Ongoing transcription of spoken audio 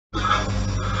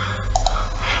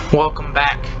Welcome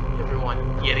back,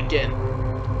 everyone, yet again.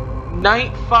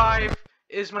 Night 5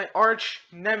 is my arch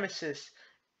nemesis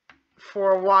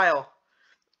for a while.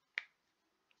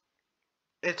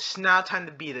 It's now time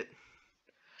to beat it.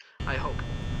 I hope.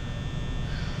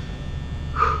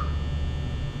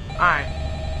 Alright,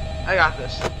 I got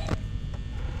this.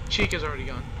 Chica's already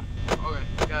gone. Okay,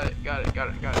 got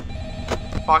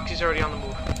it. Foxy's already on the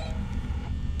move.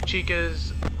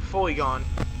 Chica's fully gone.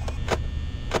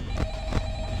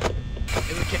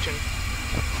 In the kitchen.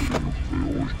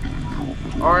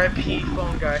 R.I.P.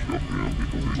 phone guy.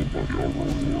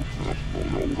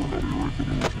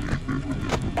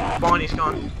 Bonnie's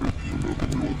gone.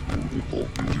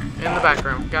 In the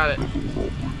background. Got it.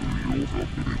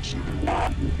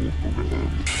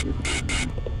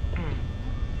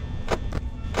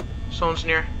 Someone's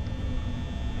near.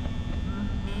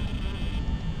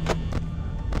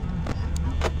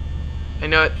 I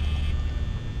know it.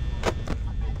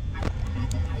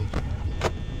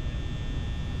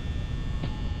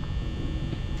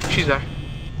 She's there.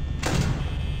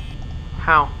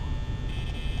 How?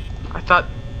 I thought...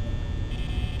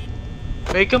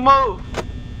 Make a move!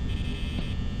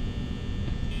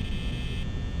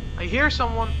 I hear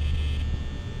someone.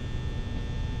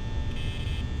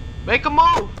 Make a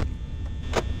move!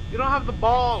 You don't have the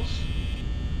balls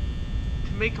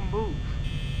to make a move.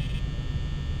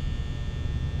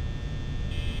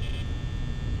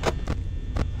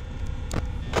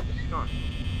 She's gone.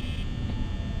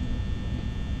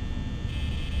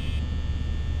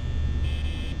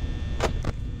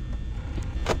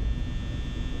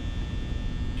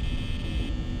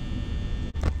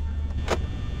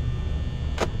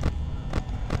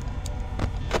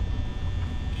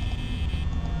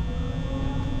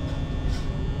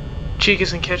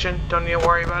 Chica's in kitchen, don't need to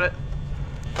worry about it.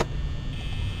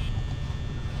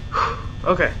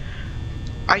 Okay.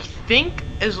 I think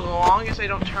as long as I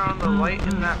don't turn on the light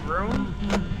in that room,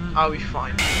 I'll be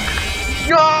fine.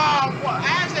 No!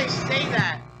 As I say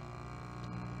that!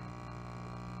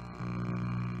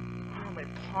 Oh, my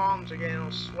palms are getting a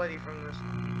little sweaty from this.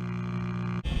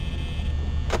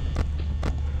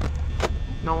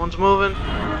 No one's moving.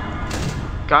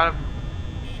 Got him.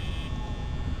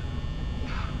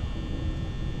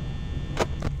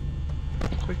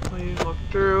 Quickly look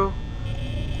through.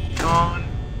 Gone.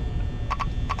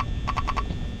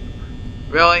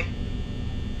 Really?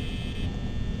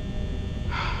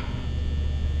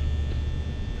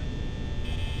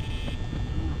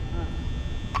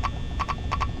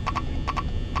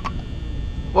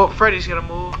 Well, Freddy's gonna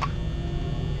move.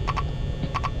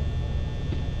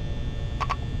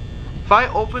 If I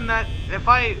open that, if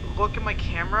I look at my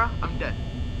camera, I'm dead.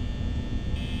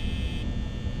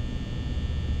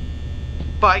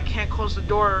 But I can't close the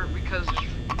door because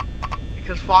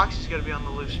Foxy's gonna be on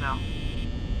the loose now.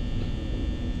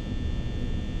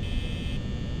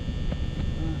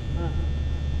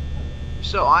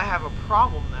 So I have a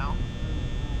problem now.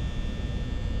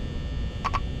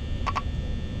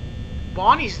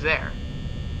 Bonnie's there.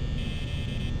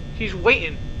 She's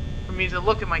waiting for me to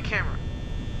look at my camera.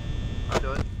 I'll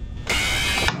do it.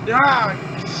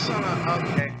 Ah, son of...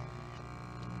 Okay.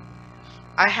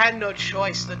 I had no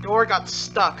choice. The door got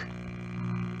stuck.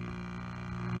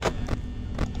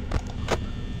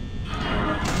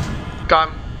 Got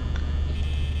him.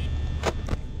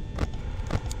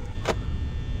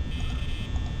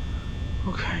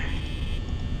 Okay.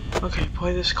 Okay,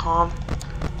 play this calm.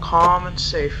 Calm and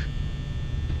safe.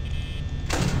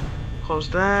 Close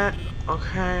that.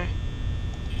 Okay.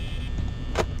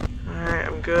 Alright,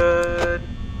 I'm good.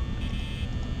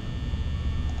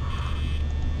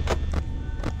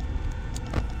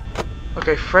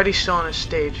 Okay, Freddy's still on his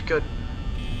stage. Good.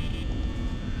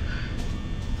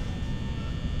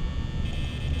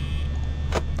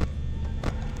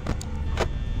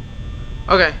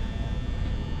 Okay.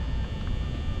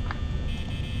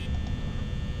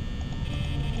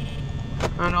 I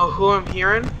don't know who I'm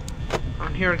hearing.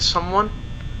 I'm hearing someone.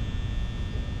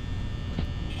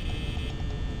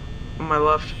 On my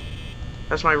left.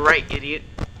 That's my right, idiot.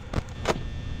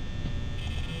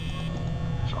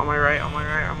 On my right, on my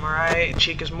right, on my right.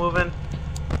 Chica's moving.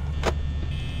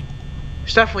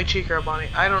 It's definitely Chica or Bonnie.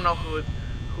 I don't know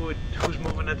who's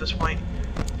moving at this point.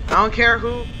 I don't care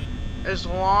who, as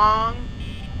long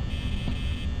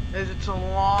as it's a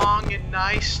long and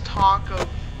nice talk of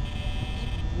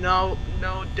no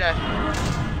death.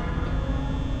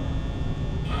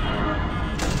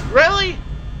 Really?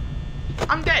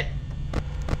 I'm dead.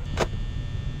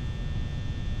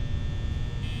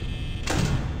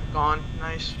 Gone.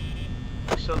 Nice.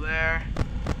 Still there.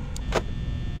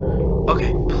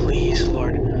 Okay, please,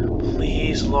 Lord.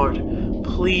 Please, Lord.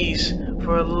 Please,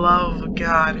 for the love of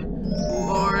God.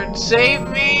 Lord, save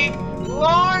me!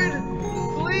 Lord!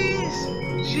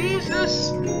 Please!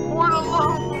 Jesus! For the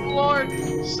love of the Lord!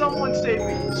 Someone save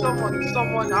me!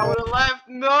 Someone! I would have left!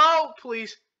 No!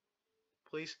 Please!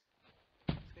 Please.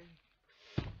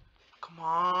 Come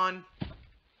on.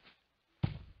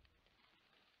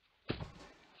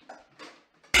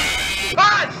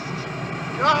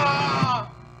 Ah!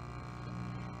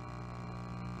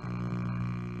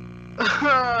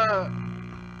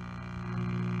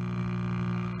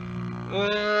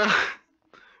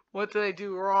 What did I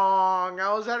do wrong?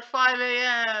 I was at 5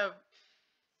 a.m.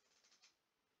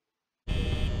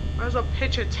 Might as well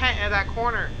pitch a tent at that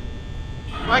corner.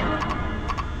 Like,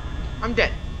 I'm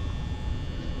dead.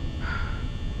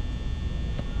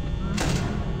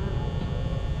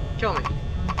 Kill me.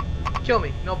 Kill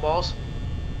me. No balls.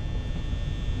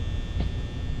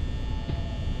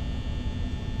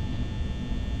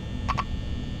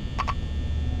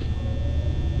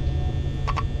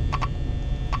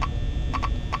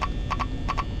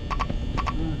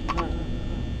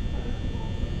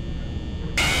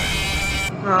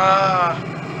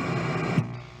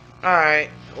 Alright.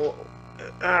 Well,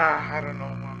 I don't know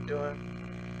what I'm doing.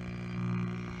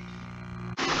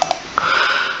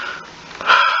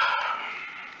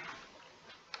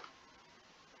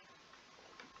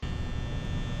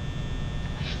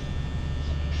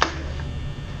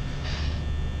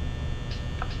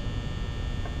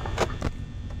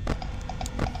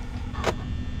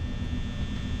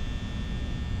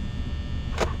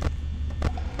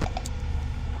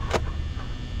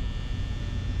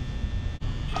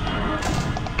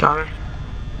 Got her.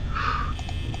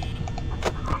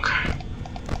 Okay.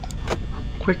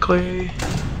 Quickly.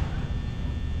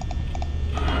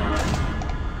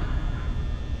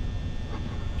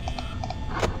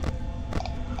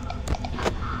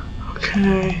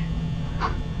 Okay.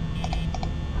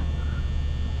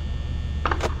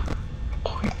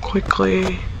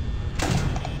 Quickly.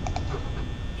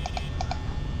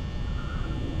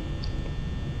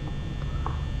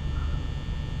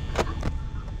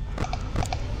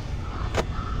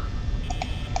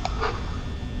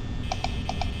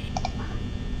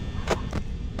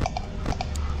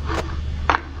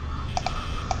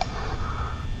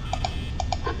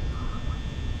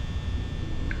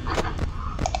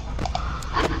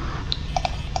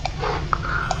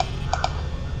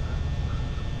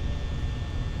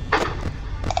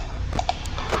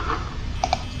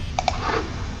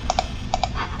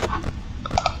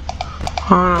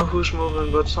 I don't know who's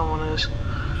moving, but someone is.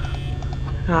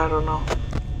 And I don't know.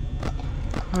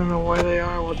 I don't know where they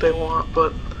are, what they want,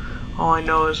 but all I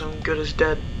know is I'm good as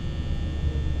dead.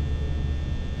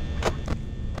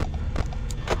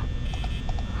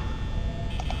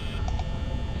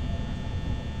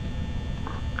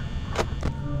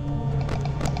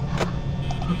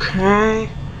 Okay.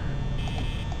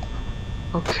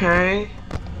 Okay.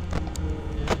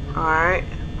 Alright.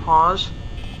 Pause.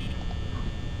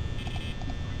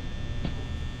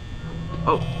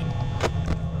 Oh.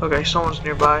 Okay, someone's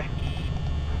nearby.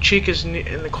 Chica's in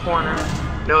the corner.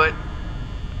 Know it.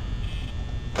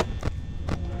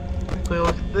 Quickly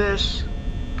look at this.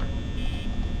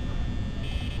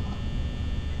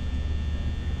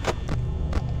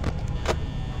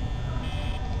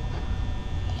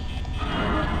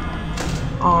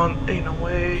 Ain't no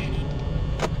way.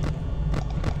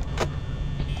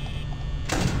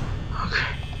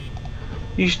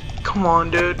 Okay. Come on,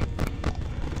 dude.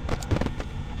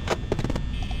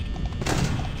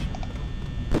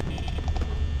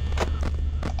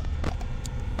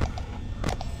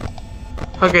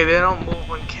 Okay, they don't move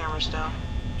when camera's down.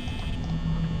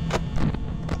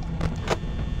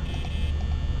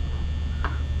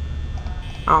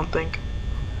 I don't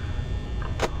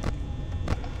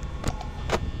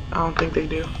think they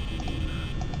do.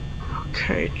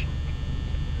 Okay.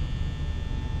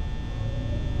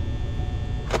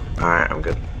 Alright, I'm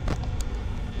good.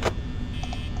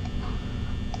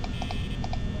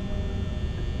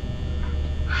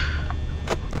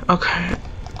 Okay.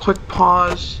 Quick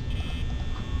pause.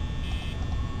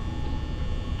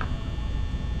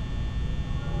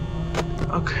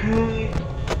 Okay.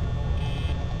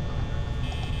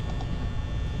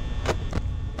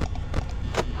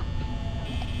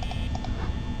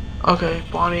 Okay,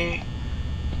 Bonnie.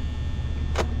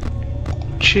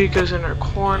 Chica's in her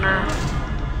corner.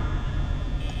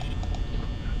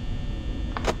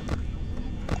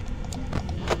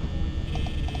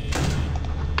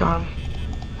 Got him.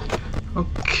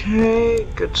 Okay,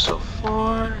 good so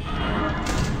far.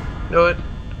 Knew it.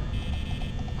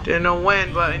 Didn't know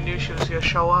when, but I knew she was gonna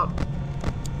show up.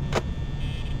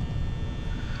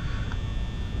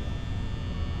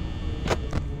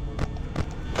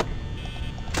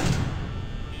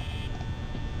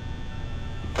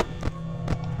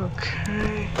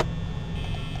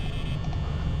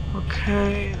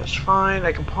 that's fine.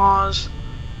 I can pause.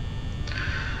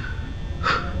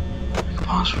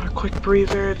 Pause for a quick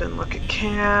breather, then look at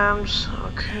cams.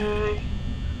 Okay.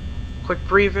 Quick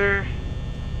breather.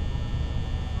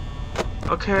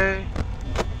 Okay.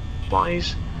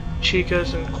 Bonnie's,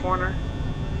 Chica's in the corner.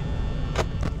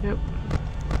 Yep.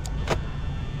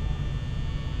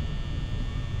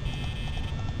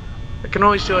 I can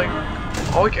always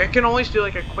do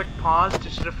like a quick pause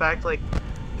just to the fact like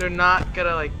they're not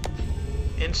gonna like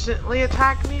instantly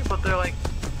attack me, but they're like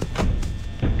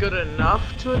good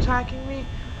enough to attacking me.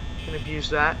 I'm gonna abuse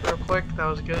that real quick. That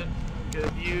was good. Good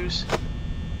abuse.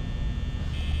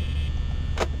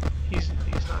 He's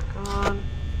not gone.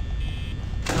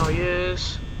 No, he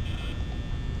is.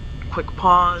 Quick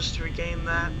pause to regain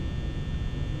that.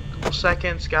 Couple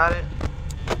seconds. Got it.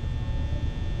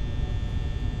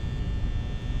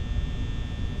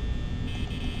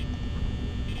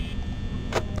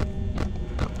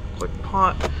 Quick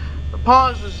pause. The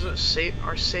pauses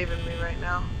are saving me right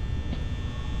now.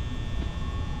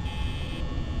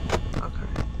 Okay.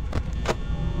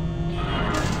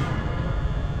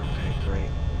 Okay,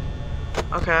 great.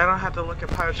 Okay, I don't have to look at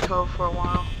Pirates Cove for a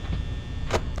while.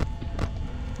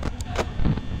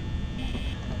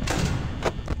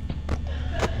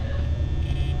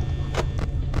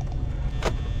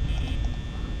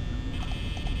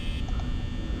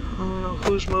 I don't know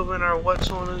who's moving or what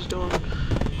someone is doing.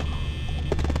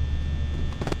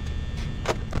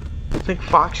 I think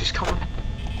Foxy's coming.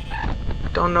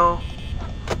 Don't know.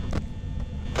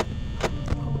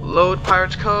 Load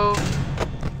Pirates Cove.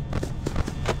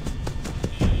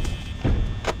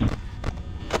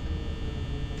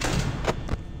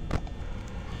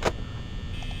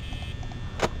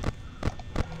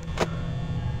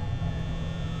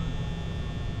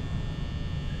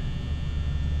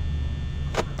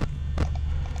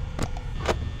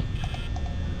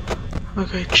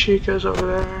 Okay, Chica's over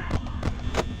there.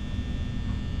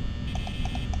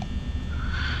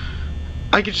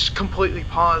 I could just completely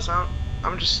pause.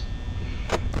 I'm just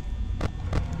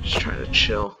trying to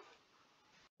chill.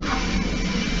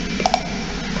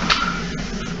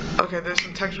 Okay, there's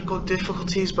some technical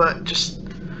difficulties, but just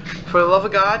for the love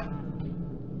of God,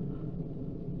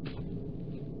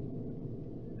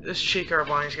 this Chica or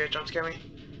Bonnie's gonna jump scare me.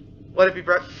 Let it be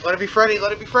Brett. Let it be Freddy.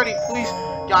 Let it be Freddy. Please.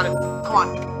 Got it. Come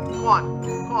on. Come on.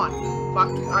 Come on.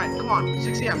 Alright, come on.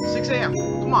 6 a.m. 6 a.m.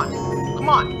 Come on. Come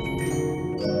on.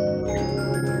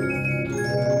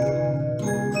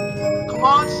 Come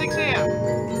on, 6 a.m.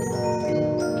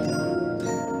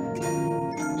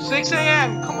 6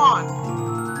 a.m. Come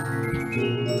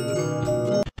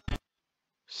on.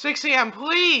 6 a.m.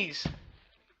 Please.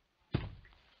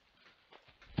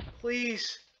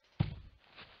 Please.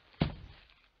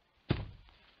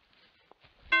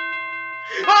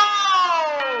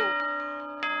 Oh!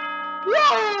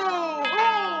 Whoa!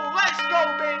 Oh! Let's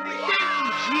go, baby! Thank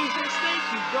you, Jesus. Thank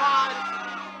you, God.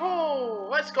 Oh,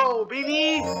 let's go,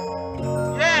 baby.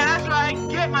 Yeah, that's right. I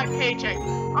get my paycheck.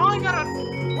 I only got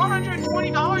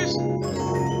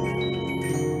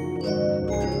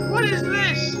 $120. What is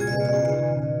this?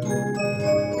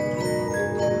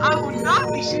 I will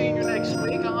not be seeing you next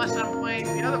week unless I'm playing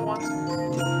the other ones.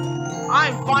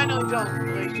 I'm finally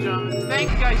done, ladies and gentlemen.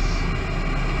 Thank you guys.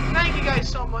 Thank you guys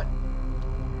so much.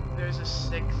 There's a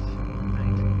 6th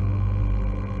night.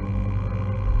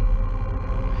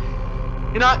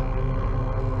 You know what?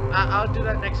 I'll do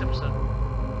that next episode.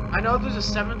 I know there's a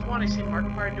 7th one. I see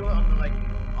Markiplier do it on the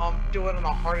do it on the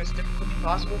hardest difficulty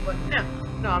possible, but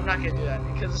no, I'm not gonna do that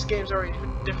because this game's already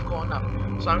difficult enough.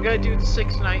 So I'm gonna do the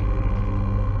 6th night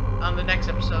on the next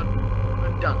episode.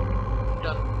 I'm done. I'm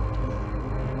done.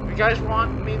 If you guys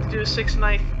want me to do a 6th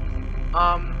night,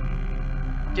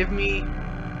 give me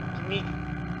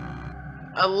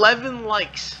 11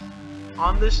 likes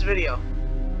on this video,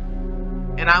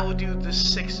 and I will do the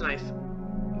 6th night.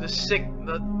 The sixth.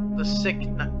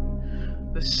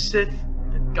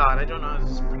 God, I don't know how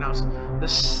this is pronounced. The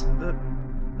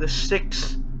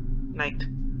 6th night.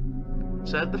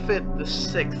 So at the 5th, the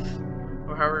 6th,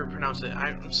 or however you pronounce it.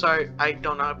 I'm sorry, I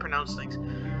don't know how to pronounce things.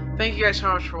 Thank you guys so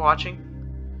much for watching.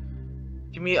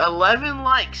 Give me 11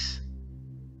 likes,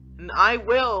 and I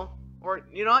will, or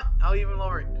you know what? I'll even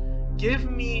lower it. Give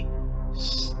me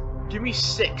 6. Give me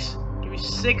 6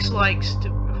 likes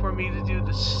for me to do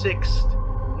the 6th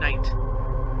night.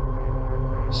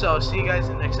 So, see you guys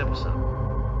in the next episode.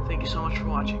 Thank you so much for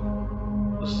watching.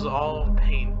 This is all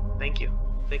pain. Thank you.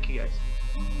 Thank you guys.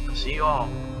 I'll see you all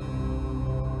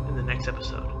in the next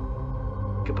episode.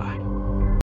 Goodbye.